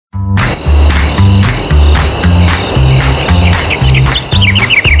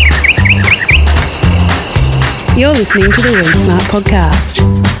You're listening to the Weed Smart podcast.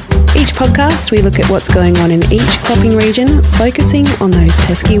 Each podcast, we look at what's going on in each cropping region, focusing on those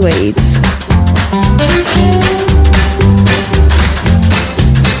pesky weeds.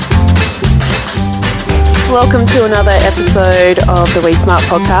 Welcome to another episode of the Weed Smart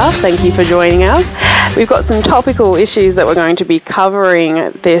podcast. Thank you for joining us. We've got some topical issues that we're going to be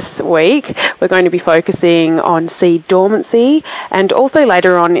covering this week. We're going to be focusing on seed dormancy, and also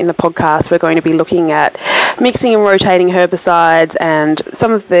later on in the podcast we're going to be looking at mixing and rotating herbicides and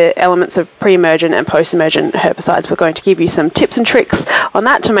some of the elements of pre-emergent and post-emergent herbicides. We're going to give you some tips and tricks on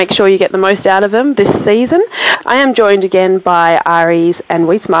that to make sure you get the most out of them this season. I am joined again by RE's and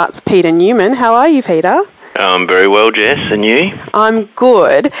Weed Smart's Peter Newman. How are you, Peter? I'm very well, Jess, and you? I'm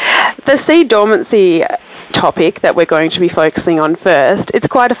good. The seed dormancy topic that we're going to be focusing on first, it's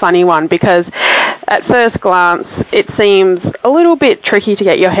quite a funny one because at first glance it seems a little bit tricky to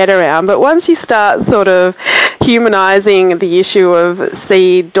get your head around, but once you start sort of humanising the issue of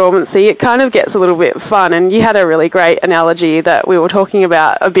seed dormancy, it kind of gets a little bit fun. And you had a really great analogy that we were talking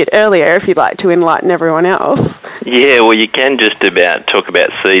about a bit earlier, if you'd like to enlighten everyone else. Yeah, well, you can just about talk about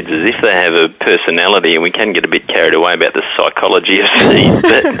seeds as if they have a personality, and we can get a bit carried away about the psychology of seeds.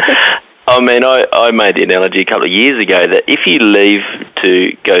 But I mean, I made the analogy a couple of years ago that if you leave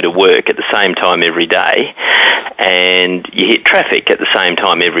to go to work at the same time every day and you hit traffic at the same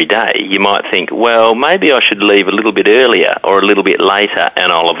time every day, you might think, well, maybe I should leave a little bit earlier or a little bit later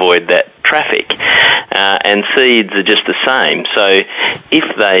and I'll avoid that traffic. And seeds are just the same. So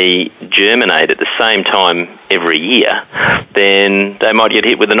if they germinate at the same time every year, then they might get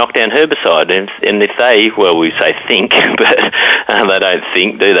hit with a knockdown herbicide. And if they, well, we say think, but they don't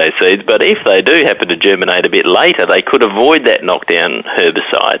think, do they, seeds? But if they do happen to germinate a bit later, they could avoid that knockdown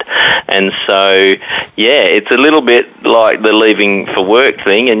herbicide. And so, yeah, it's a little bit like the leaving for work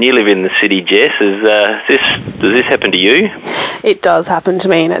thing. And you live in the city, Jess. Does this happen to you? It does happen to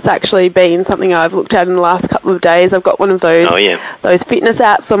me, and it's actually been something I've looked at in the last couple of days. I've got one of those those fitness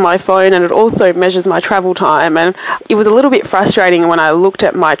apps on my phone, and it also measures my travel time. And it was a little bit frustrating when I looked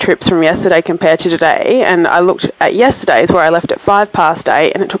at my trips from yesterday compared to today. And I looked at yesterday's where I left at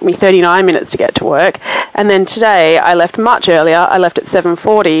 8:05, and it took me 39 minutes to get to work. And then today I left much earlier. I left at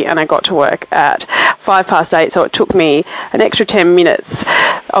 7:40, and I got to work at 8:05. So it took me an extra 10 minutes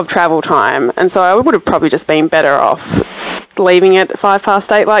of travel time. And so I would have probably just been better off leaving it at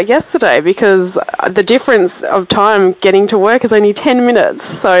 8:05 like yesterday, because the difference of time getting to work is only 10 minutes.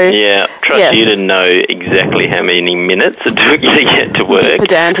 So yeah, trust you to know exactly how many minutes it took you to get to work.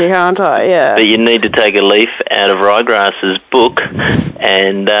 Pedantic, aren't I? Yeah. But you need to take a leaf out of Ryegrass's book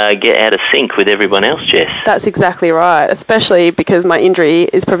and get out of sync with everyone else, Jess. That's exactly right, especially because my injury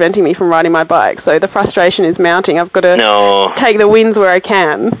is preventing me from riding my bike. So the frustration is mounting. I've got to take the wins where I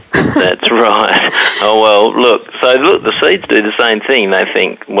can. That's right. Oh, well, look, the seeds do the same thing. They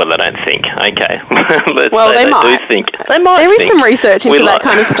think, well, they don't think. Okay. They might. Do think. They might There is some research into that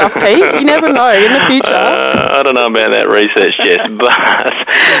kind of stuff, Pete. You never know in the future. I don't know about that research, Jess, but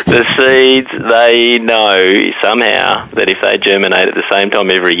the seeds, they know somehow that if they germinate at the same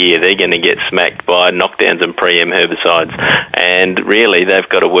time every year, they're going to get smacked by knockdowns and pre-em herbicides. And really, they've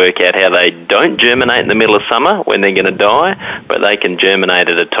got to work out how they don't germinate in the middle of summer when they're going to die, but they can germinate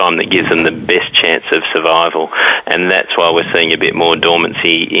at a time that gives them the best chance of survival. And that's why we're seeing a bit more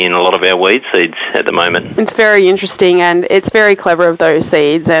dormancy in a lot of our weed seeds at the moment. It's very interesting, and it's very clever of those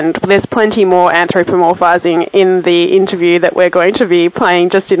seeds, and there's plenty more anthropomorphizing in the interview that we're going to be playing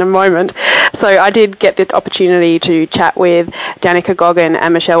just in a moment. So I did get the opportunity to chat with Danica Goggin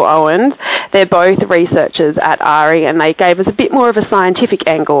and Michelle Owens. They're both researchers at RE, and they gave us a bit more of a scientific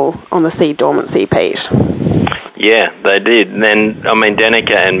angle on the seed dormancy, Pete. Yeah, they did. And then, I mean,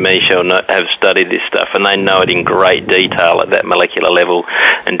 Danica and Michelle have studied this stuff, and they know it in great detail at that molecular level.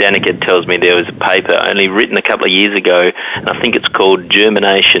 And Danica tells me there was a paper only written a couple of years ago, and I think it's called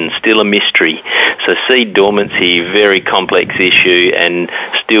Germination, Still a Mystery. So seed dormancy, very complex issue, and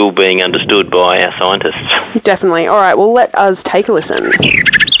still being understood by our scientists. Definitely. All right, well, let us take a listen.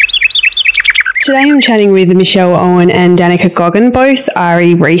 Today I'm chatting with Michelle Owen and Danica Goggin, both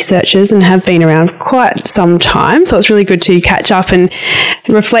RE researchers and have been around quite some time, so it's really good to catch up and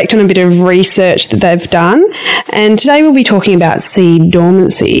reflect on a bit of research that they've done. And today we'll be talking about seed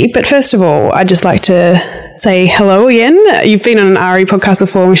dormancy. But first of all, I'd just like to say hello again. You've been on an RE podcast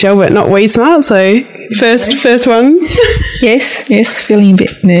before, Michelle, but not Weed Smart, so first one. Yes, feeling a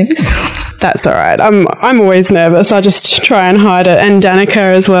bit nervous. That's all right. I'm always nervous. I just try and hide it. And Danica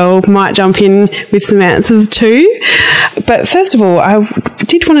as well might jump in with some answers too. But first of all, I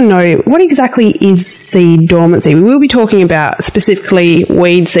did want to know, what exactly is seed dormancy? We will be talking about specifically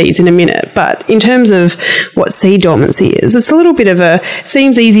weed seeds in a minute, but in terms of what seed dormancy is, it's a little bit of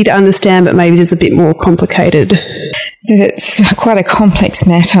seems easy to understand, but maybe it's a bit more complicated. It's quite a complex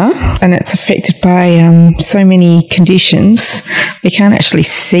matter, and it's affected by so many conditions. We can't actually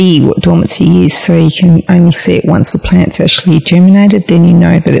see what dormancy is, so you can only see it once the plant's actually germinated, then you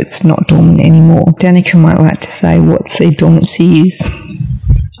know that it's not dormant anymore. Danica might like to say what seed dormancy is.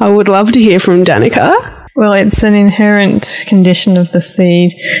 I would love to hear from Danica. Well, it's an inherent condition of the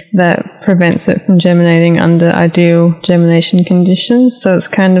seed that prevents it from germinating under ideal germination conditions. So it's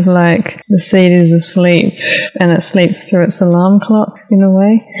kind of like the seed is asleep and it sleeps through its alarm clock in a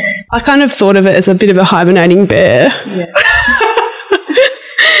way. I kind of thought of it as a bit of a hibernating bear. Yes.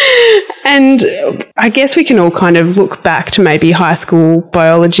 And I guess we can all kind of look back to maybe high school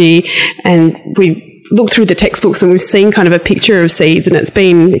biology, and we look through the textbooks and we've seen kind of a picture of seeds, and it's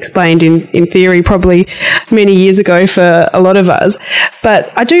been explained in theory probably many years ago for a lot of us.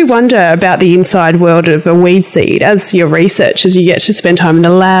 But I do wonder about the inside world of a weed seed. As your researchers, you get to spend time in the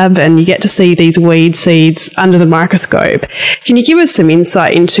lab and you get to see these weed seeds under the microscope. Can you give us some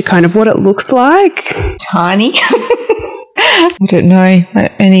insight into kind of what it looks like? Tiny. I don't know.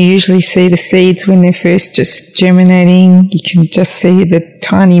 I only usually see the seeds when they're first just germinating. You can just see the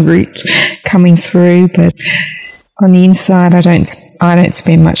tiny root coming through, but on the inside, I don't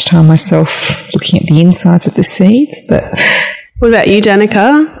spend much time myself looking at the insides of the seeds. But what about you,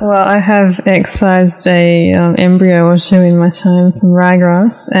 Danica? Well, I have excised a embryo or two in my time from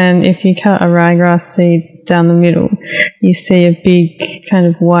ryegrass, and if you cut a ryegrass seed down the middle, you see a big kind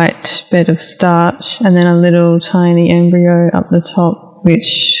of white bed of starch and then a little tiny embryo up the top,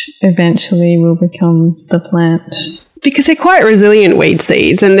 which eventually will become the plant. Because they're quite resilient weed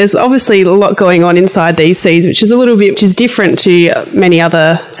seeds, and there's obviously a lot going on inside these seeds, which is different to many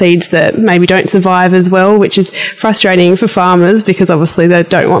other seeds that maybe don't survive as well, which is frustrating for farmers because obviously they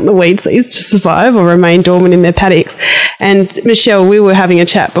don't want the weed seeds to survive or remain dormant in their paddocks. And Michelle, we were having a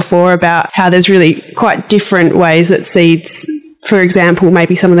chat before about how there's really quite different ways that seeds, for example,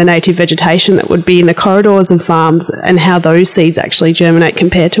 maybe some of the native vegetation that would be in the corridors of farms, and how those seeds actually germinate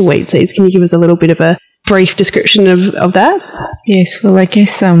compared to weed seeds. Can you give us a little bit of a brief description of that? Yes, well, I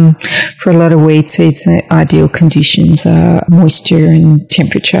guess for a lot of weed seeds, the ideal conditions are moisture and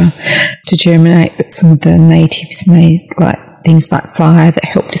temperature to germinate, but some of the natives may like things like fire that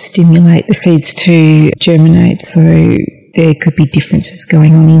help to stimulate the seeds to germinate, so there could be differences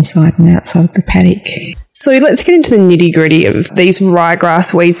going on inside and outside of the paddock. So let's get into the nitty-gritty of these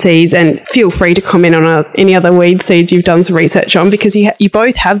ryegrass weed seeds, and feel free to comment on any other weed seeds you've done some research on, because you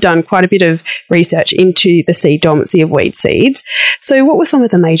both have done quite a bit of research into the seed dormancy of weed seeds. So what were some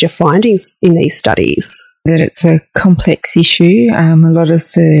of the major findings in these studies? That it's a complex issue. A lot of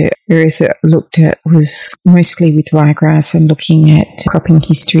the areas that I looked at was mostly with ryegrass and looking at cropping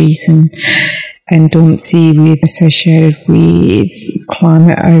histories and dormancy associated with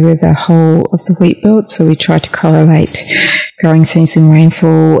climate over the whole of the wheat belt. So we tried to correlate growing season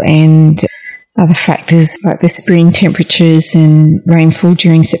rainfall and other factors like the spring temperatures and rainfall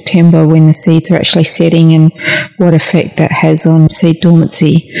during September when the seeds are actually setting, and what effect that has on seed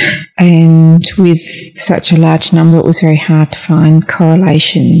dormancy. And with such a large number, it was very hard to find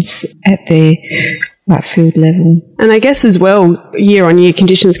correlations at the field level. And I guess as well, year on year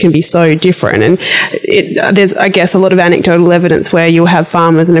conditions can be so different, and there's, I guess, a lot of anecdotal evidence where you'll have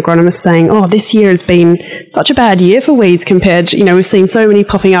farmers and agronomists saying, oh, this year has been such a bad year for weeds compared to, we've seen so many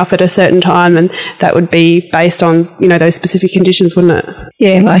popping up at a certain time, and that would be based on, those specific conditions, wouldn't it?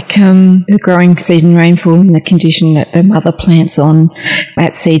 Yeah, like the growing season rainfall and the condition that the mother plant's on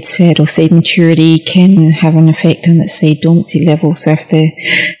at seed set or seed maturity can have an effect on the seed dormancy level. So if the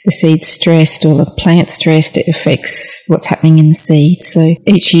seed's stressed or the plant's stressed, it affects what's happening in the seed. So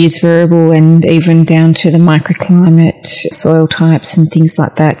each year's variable, and even down to the microclimate, soil types and things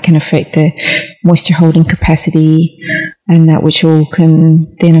like that can affect the moisture holding capacity, and that which all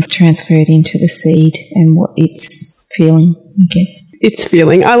can then have transferred into the seed and what it's feeling, I guess. Its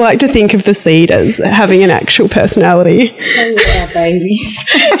feeling. I like to think of the seed as having an actual personality. Oh, yeah, babies.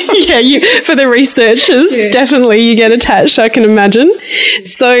 Yeah, for the researchers, definitely you get attached, I can imagine.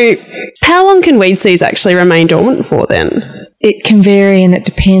 So how long can weed seeds actually remain dormant for then? It can vary, and it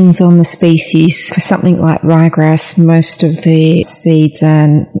depends on the species. For something like ryegrass, most of the seeds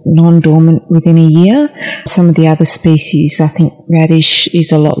are non-dormant within a year. Some of the other species, I think radish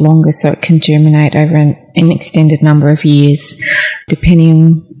is a lot longer, so it can germinate over an extended number of years,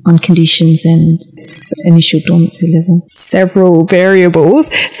 depending on conditions and its initial dormancy level. Several variables.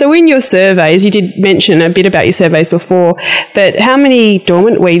 So in your surveys, you did mention a bit about your surveys before, but how many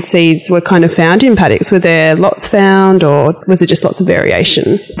dormant weed seeds were kind of found in paddocks? Were there lots found, or was it just lots of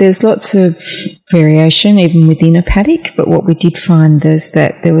variation? There's lots of variation even within a paddock, but what we did find is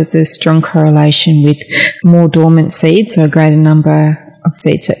that there was a strong correlation with more dormant seeds, so a greater number of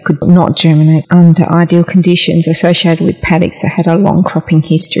seeds that could not germinate under ideal conditions associated with paddocks that had a long cropping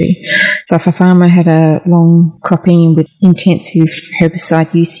history. So if a farmer had a long cropping with intensive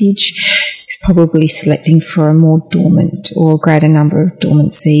herbicide usage, he's probably selecting for a more dormant or greater number of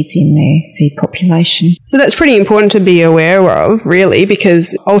dormant seeds in their seed population. So that's pretty important to be aware of, really,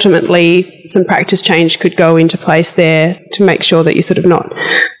 because ultimately some practice change could go into place there to make sure that you're sort of not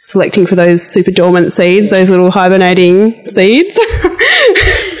selecting for those super dormant seeds, those little hibernating seeds.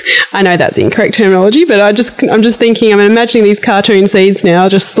 I know that's incorrect terminology, but I'm just thinking, I'm imagining these cartoon seeds now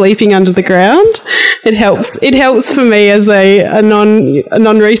just sleeping under the ground. It helps for me as a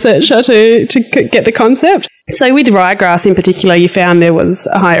non-researcher to get the concept. So with ryegrass in particular, you found there was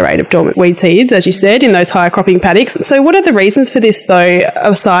a higher rate of dormant weed seeds, as you said, in those higher cropping paddocks. So what are the reasons for this, though,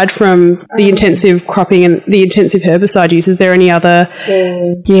 aside from the intensive cropping and the intensive herbicide use? Is there any other...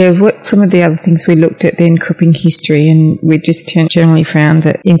 Some of the other things we looked at then, cropping history, and we just generally found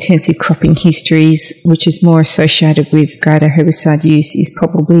that intensive cropping histories, which is more associated with greater herbicide use, is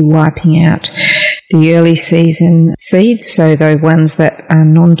probably wiping out the early season seeds, so the ones that are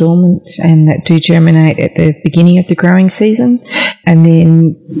non-dormant and that do germinate at the beginning of the growing season, and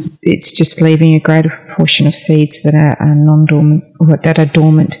then it's just leaving a greater proportion of seeds that are non-dormant or that are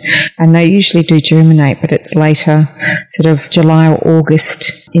dormant, and they usually do germinate, but it's later, sort of July or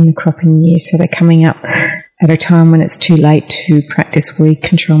August in the cropping year, so they're coming up at a time when it's too late to practice weed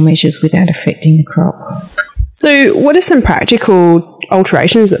control measures without affecting the crop. So what are some practical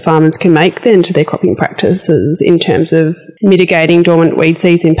alterations that farmers can make then to their cropping practices in terms of mitigating dormant weed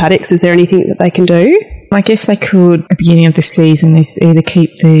seeds in paddocks? Is there anything that they can do? I guess they could, at the beginning of the season, either keep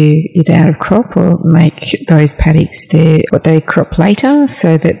it out of crop or make those paddocks what they crop later,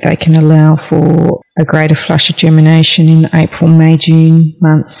 so that they can allow for a greater flush of germination in April, May, June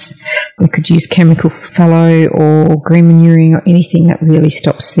months. They could use chemical fallow or green manuring or anything that really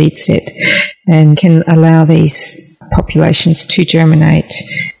stops seed set and can allow these populations to germinate,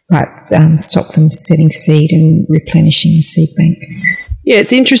 but stop them setting seed and replenishing the seed bank. Yeah,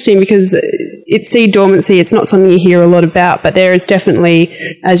 it's interesting because it's seed dormancy. It's not something you hear a lot about, but there is definitely,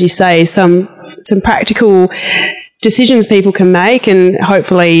 as you say, some practical decisions people can make and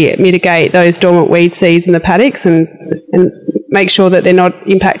hopefully mitigate those dormant weed seeds in the paddocks and make sure that they're not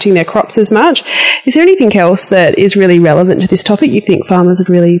impacting their crops as much. Is there anything else that is really relevant to this topic you think farmers would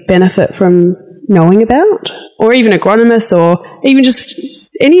really benefit from knowing about? Or even agronomists, or even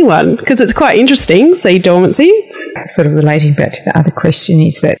just anyone, because it's quite interesting, seed dormancy. Sort of relating back to the other question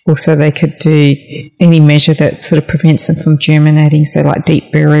is that also they could do any measure that sort of prevents them from germinating, so like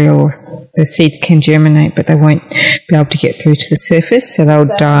deep burial, the seeds can germinate but they won't be able to get through to the surface, so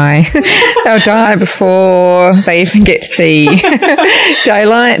they'll die. They'll die before they even get to see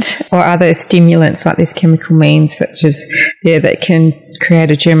daylight, or other stimulants like this chemical means such as that can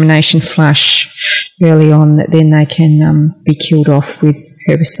create a germination flush early on that then they can be killed off with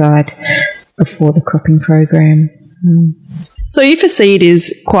herbicide before the cropping program. So if a seed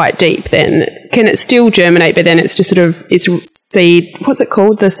is quite deep, then can it still germinate, but then it's just sort of, it's seed, what's it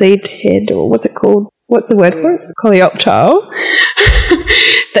called, the seed head, or what's it called? What's the word for it? Coleoptile.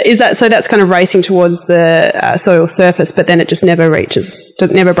 So that's kind of racing towards the soil surface, but then it just never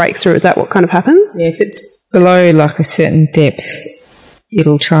breaks through. Is that what kind of happens? Yeah, if it's below like a certain depth,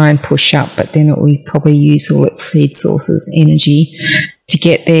 it'll try and push up, but then it will probably use all its seed sources energy to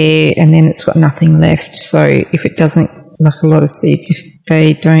get there, and then it's got nothing left. So if it doesn't, like a lot of seeds, if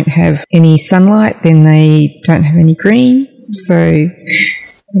they don't have any sunlight, then they don't have any green, so they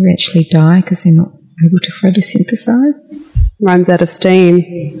eventually die because they're not able to photosynthesize. Runs out of steam,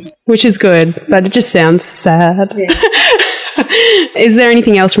 yes. Which is good, but it just sounds sad. Yeah. Is there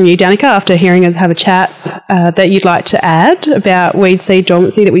anything else from you, Danica, after hearing us have a chat, that you'd like to add about weed seed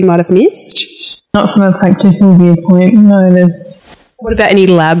dormancy that we might have missed? Not from a practical viewpoint, no. What about any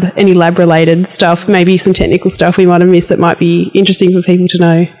lab-related stuff, maybe some technical stuff we might have missed that might be interesting for people to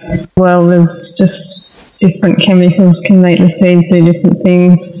know? Well, there's just different chemicals can make the seeds do different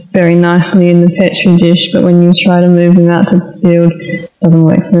things very nicely in the Petri dish, but when you try to move them out to the field, it doesn't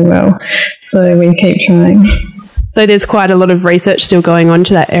work so well. So we keep trying. So there's quite a lot of research still going on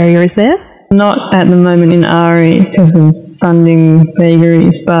to that area, is there? Not at the moment in ARI because of funding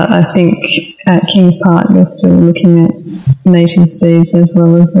vagaries, but I think at Kings Park they're still looking at native seeds as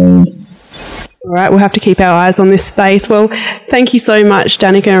well as weeds. All right, we'll have to keep our eyes on this space. Well, thank you so much,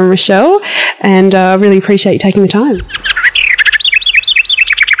 Danica and Michelle, and I really appreciate you taking the time.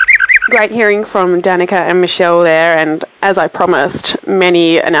 Great hearing from Danica and Michelle there, and as I promised,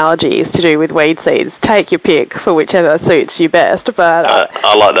 many analogies to do with weed seeds. Take your pick for whichever suits you best. But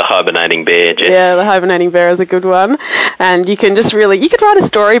I like the hibernating bear, Jess. Yeah, the hibernating bear is a good one. And you can just you could write a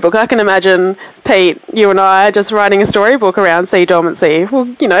storybook. I can imagine, Pete, you and I just writing a storybook around seed dormancy.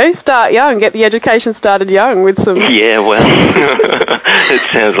 Well, start young, get the education started young with some... Yeah, well, it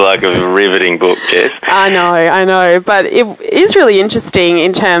sounds like a riveting book, Jess. I know, but it is really interesting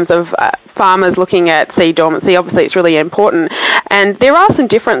in terms of farmers looking at seed dormancy. Obviously, it's really important. And there are some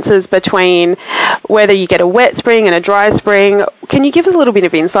differences between whether you get a wet spring and a dry spring. Can you give us a little bit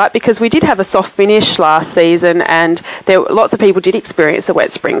of insight? Because we did have a soft finish last season, and lots of people did experience a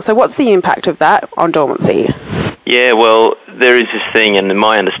wet spring. So what's the impact of that on dormancy? Yeah, well, there is this thing, and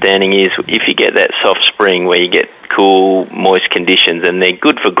my understanding is if you get that soft spring where you get cool, moist conditions, and they're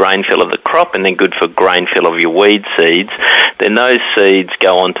good for grain fill of the crop and they're good for grain fill of your weed seeds, then those seeds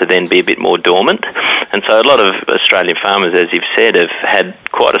go on to then be a bit more dormant. And so a lot of Australian farmers, as you've said, have had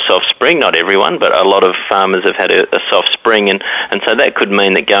quite a soft spring. Not everyone, but a lot of farmers have had a soft spring, and so that could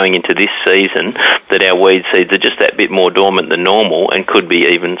mean that going into this season that our weed seeds are just that bit more dormant than normal and could be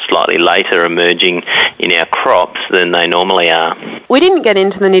even slightly later emerging in our crops than they normally are. We didn't get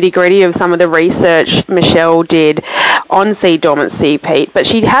into the nitty-gritty of some of the research Michelle did on seed dormancy, Pete, but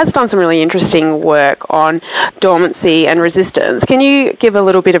she has done some really interesting work on dormancy and resistance. Can you give a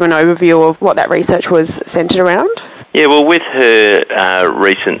little bit of an overview of what that research was centred around? Yeah, well, with her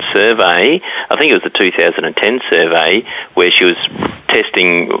recent survey, I think it was the 2010 survey, where she was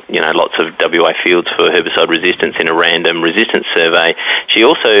testing, lots of WA fields for herbicide resistance in a random resistance survey, she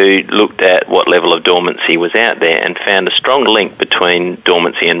also looked at what level of dormancy was out there and found a strong link between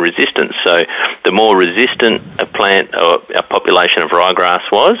dormancy and resistance. So the more resistant a plant or a population of ryegrass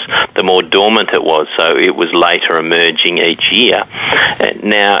was, the more dormant it was. So it was later emerging each year.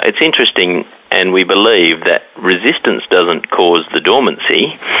 Now, it's interesting, and we believe that resistance doesn't cause the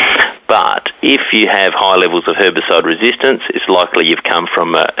dormancy, but if you have high levels of herbicide resistance, it's likely you've come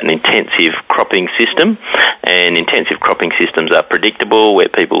from an intensive cropping system, and intensive cropping systems are predictable, where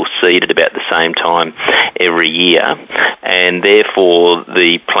people seed at about the same time every year, and therefore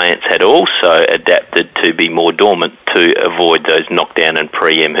the plants had also adapted to be more dormant to avoid those knockdown and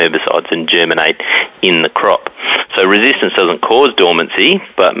pre-em herbicides and germinate in the crop. So resistance doesn't cause dormancy,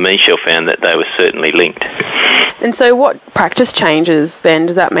 but Michelle found that they were certainly linked. And so what practice changes then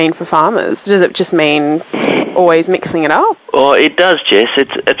does that mean for farmers? Does it just mean always mixing it up? Well, it does, Jess.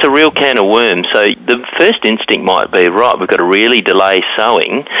 It's a real can of worms. So the first instinct might be, right, we've got to really delay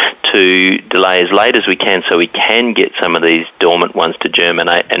sowing to delay as late as we can so we can get some of these dormant ones to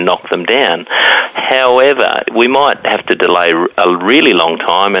germinate and knock them down. However, we might have to delay a really long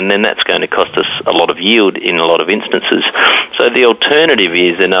time, and then that's going to cost us a lot of yield in a lot of instances. So the alternative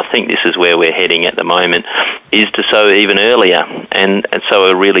is, and I think this is where we're heading at the moment, is to sow even earlier and sow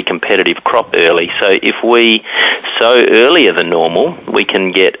a really competitive crop early. So if we sow earlier than normal, we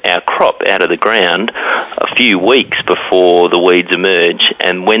can get our crop out of the ground a few weeks before the weeds emerge,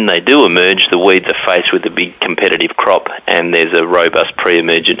 and when they do emerge, the weeds are faced with a big competitive crop, and there's a robust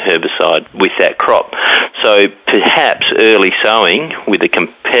pre-emergent herbicide with that crop. So perhaps early sowing with a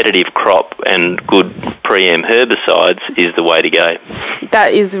competitive crop and good pre-em herbicides is the way to go.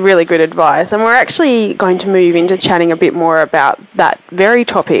 That is really good advice, and we're actually going to move into chatting a bit more about that very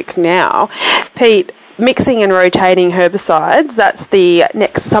topic now. Pete, mixing and rotating herbicides, that's the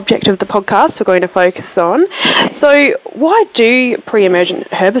next subject of the podcast we're going to focus on. So why do pre-emergent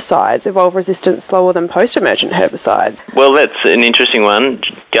herbicides evolve resistance slower than post-emergent herbicides? Well, that's an interesting one.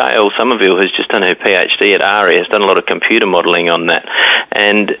 Gail Somerville, who's just done her PhD at ARIA, has done a lot of computer modelling on that,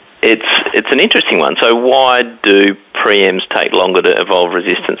 and it's an interesting one. So why do pre-ems take longer to evolve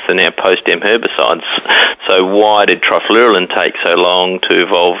resistance than our post-em herbicides? So why did trifluralin take so long to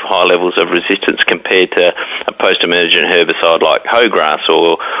evolve high levels of resistance compared to a post-emergent herbicide like hoegrass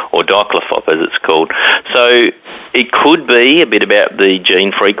or diclofop, as it's called? So it could be a bit about the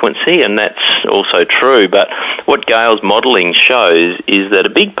gene frequency, and that's also true, but what Gail's modelling shows is that a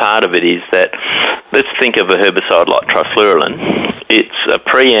big part of it is that, let's think of a herbicide like trifluralin. It's a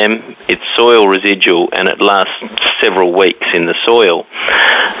pre-em, it's soil residual, and it lasts several weeks in the soil.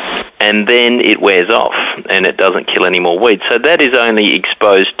 and then it wears off and it doesn't kill any more weeds. So that is only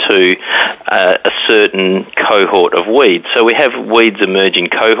exposed to a certain cohort of weeds. So we have weeds emerge in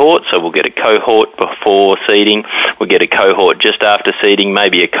cohorts, so we'll get a cohort before seeding, we'll get a cohort just after seeding,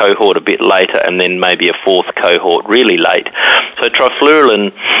 maybe a cohort a bit later, and then maybe a fourth cohort really late. So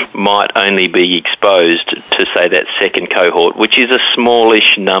trifluralin might only be exposed to, say, that second cohort, which is a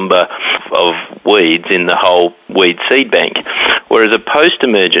smallish number of weeds in the whole weed seed bank, whereas a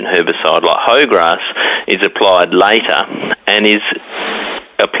post-emergent herbicide like hoegrass is applied later and is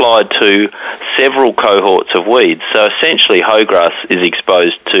applied to several cohorts of weeds. So essentially hoegrass is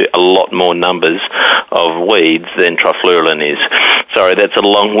exposed to a lot more numbers of weeds than trifluralin is. Sorry, that's a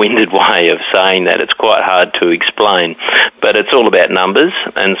long-winded way of saying that. It's quite hard to explain, but it's all about numbers,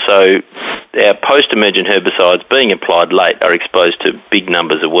 and so our post-emergent herbicides being applied late are exposed to big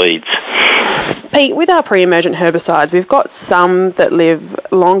numbers of weeds. Pete, with our pre-emergent herbicides, we've got some that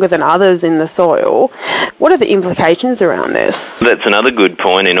live longer than others in the soil. What are the implications around this? That's another good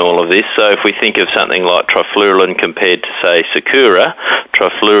point in all of this. So if we think of something like trifluralin compared to, say, Sakura,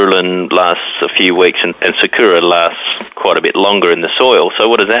 trifluralin lasts a few weeks and Sakura lasts quite a bit longer in the soil. So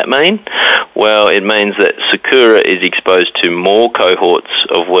what does that mean? Well, it means that Sakura is exposed to more cohorts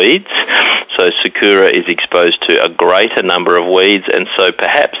of weeds. So Sakura is exposed to a greater number of weeds, and so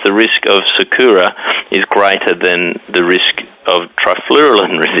perhaps the risk of Sakura is greater than the risk of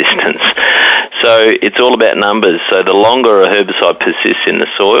trifluralin resistance. So it's all about numbers. So the longer a herbicide persists in the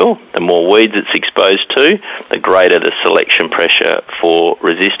soil, the more weeds it's exposed to, the greater the selection pressure for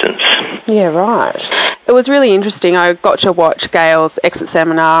resistance. Yeah, right. It was really interesting. I got to watch Gail's exit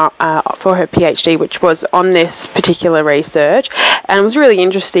seminar for her PhD, which was on this particular research, and it was really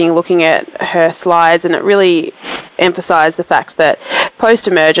interesting looking at her slides, and it really emphasised the fact that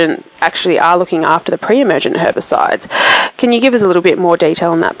post-emergent actually are looking after the pre-emergent herbicides. Can you give us a little bit more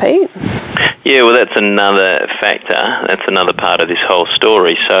detail on that, Pete? Yeah, well, that's another factor. That's another part of this whole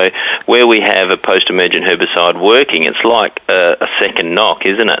story. So where we have a post-emergent herbicide working, it's like a second knock,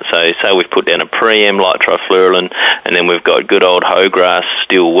 isn't it? So say we've put down a pre-em like trifluralin, and then we've got good old hoegrass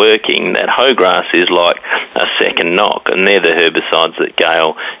still working. That hoegrass is like a second knock, and they're the herbicides that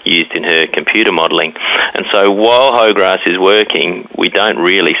Gail used in her computer modelling. And so while hoegrass is working, we don't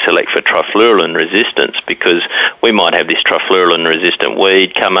really select for trifluralin resistance, because we might have this trifluralin-resistant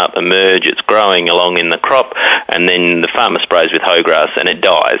weed come up, emerge, it's growing along in the crop, and then the farmer sprays with hoegrass and it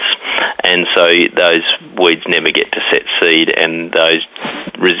dies. And so those weeds never get to set seed, and those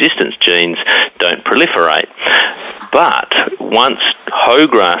resistance genes don't proliferate. But once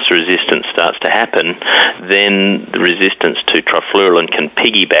hoegrass resistance starts to happen, then the resistance to trifluralin can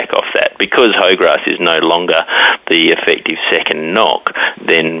piggyback off that. Because hoegrass is no longer the effective second knock,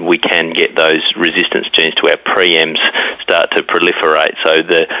 then we can get those resistance genes to our preems start to proliferate. So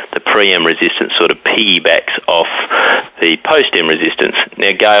the preem resistance sort of piggybacks off the post-em resistance.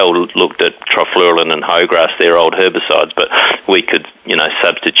 Now, Gail looked at trifluralin and hoegrass, they're old herbicides, but we could,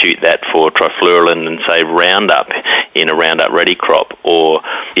 substitute that for trifluralin and say Roundup in a Roundup Ready crop, or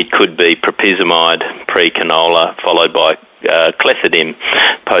it could be propizamide pre-canola followed by clethodim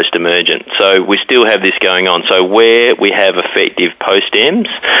post-emergent. So we still have this going on. So where we have effective post-ems,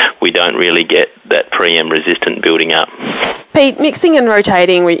 we don't really get that pre-em resistant building up. Pete, mixing and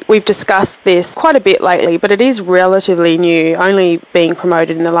rotating, we've discussed this quite a bit lately, but it is relatively new, only being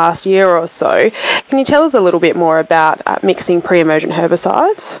promoted in the last year or so. Can you tell us a little bit more about mixing pre-emergent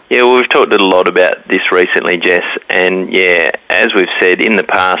herbicides? Yeah, well, we've talked a lot about this recently, Jess, and as we've said in the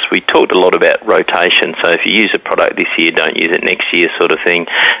past, we talked a lot about rotation. So if you use a product this year, don't use it next year sort of thing.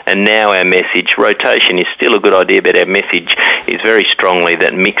 And now our message, rotation is still a good idea, but our message is very strongly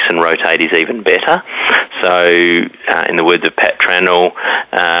that mix and rotate is even better. So in the words of Pat Tranel,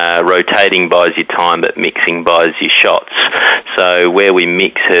 rotating buys you time, but mixing buys you shots. So where we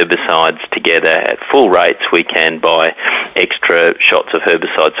mix herbicides together at full rates, we can buy extra shots of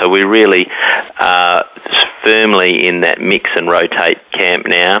herbicide. So we really are firmly in that mix and rotate camp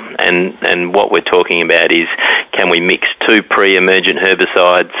now, and what we're talking about is, can we mix two pre-emergent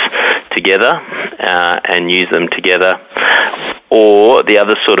herbicides together and use them together? Or the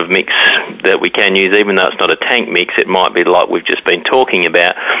other sort of mix that we can use, even though it's not a tank mix, it might be like we've just been talking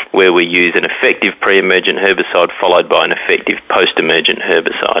about, where we use an effective pre-emergent herbicide followed by an effective post-emergent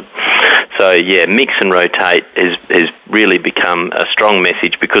herbicide. So mix and rotate has really become a strong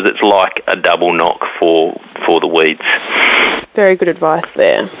message, because it's like a double knock for the weeds. Very good advice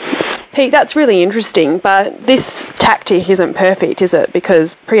there. Pete, that's really interesting, but this tactic isn't perfect, is it?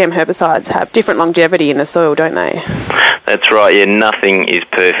 Because pre-em herbicides have different longevity in the soil, don't they? That's right, yeah, nothing is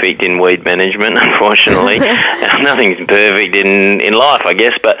perfect in weed management, unfortunately. Nothing's perfect in life, I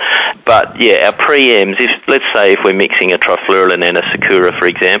guess, but yeah, our pre-ems, let's say if we're mixing a trifluralin and a Sakura, for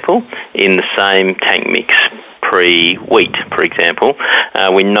example, in the same tank mix, pre-wheat, for example,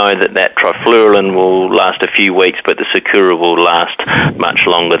 we know that trifluralin will last a few weeks, but the Sakura will last much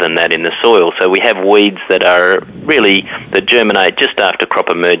longer than that in the soil. So we have weeds that germinate just after crop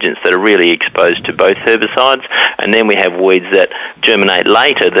emergence that are really exposed to both herbicides, and then we have weeds that germinate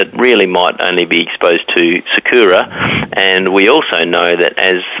later that really might only be exposed to Sakura. And we also know that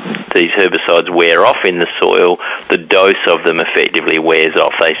as these herbicides wear off in the soil, the dose of them effectively wears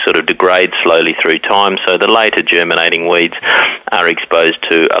off. They sort of degrade slowly through time, so the later germinating weeds are exposed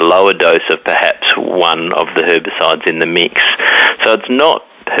to a lower dose of perhaps one of the herbicides in the mix. So it's not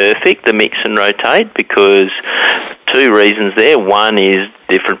perfect, the mix and rotate, because two reasons there. One is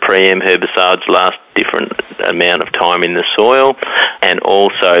different pre-em herbicides last different amount of time in the soil, and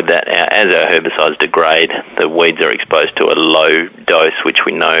also that as our herbicides degrade, the weeds are exposed to a low dose, which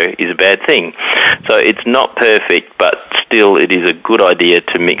we know is a bad thing. So it's not perfect, but still it is a good idea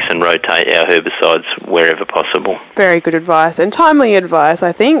to mix and rotate our herbicides wherever possible. Very good advice, and timely advice,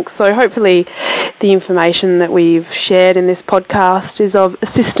 I think. So hopefully the information that we've shared in this podcast is of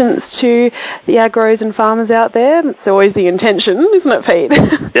assistance to the agros and farmers out there. That's always the intention, isn't it, Pete?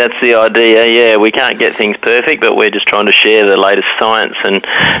 That's the idea, yeah. We can't get things perfect, but we're just trying to share the latest science and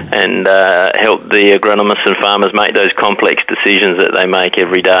help the agronomists and farmers make those complex decisions that they make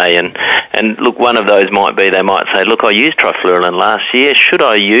every day. And look, one of those might be they might say, look, I used trifluralin last year. Should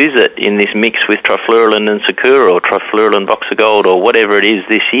I use it in this mix with trifluralin and Sakura or trifluralin Boxer Gold or whatever it is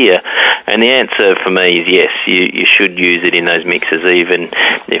this year? And the answer for me is yes, you should use it in those mixes, even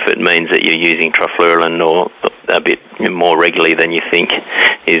if it means that you're using trifluralin or a bit more regularly than you think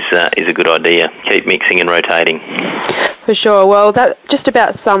is a good idea. Keep mixing and rotating. For sure. Well, that just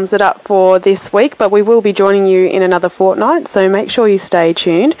about sums it up for this week, but we will be joining you in another fortnight, so make sure you stay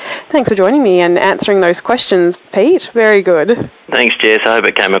tuned. Thanks for joining me and answering those questions, Pete. Very good. Thanks, Jess. I hope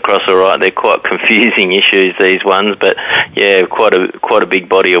it came across all right. They're quite confusing issues, these ones, but yeah, quite a big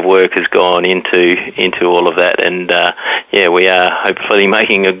body of work has gone into all of that, and yeah, we are hopefully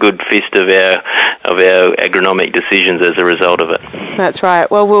making a good fist of our agronomic decisions as a result of it. That's right.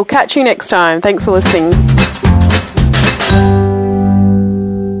 Well, we'll catch you next time. Thanks for listening.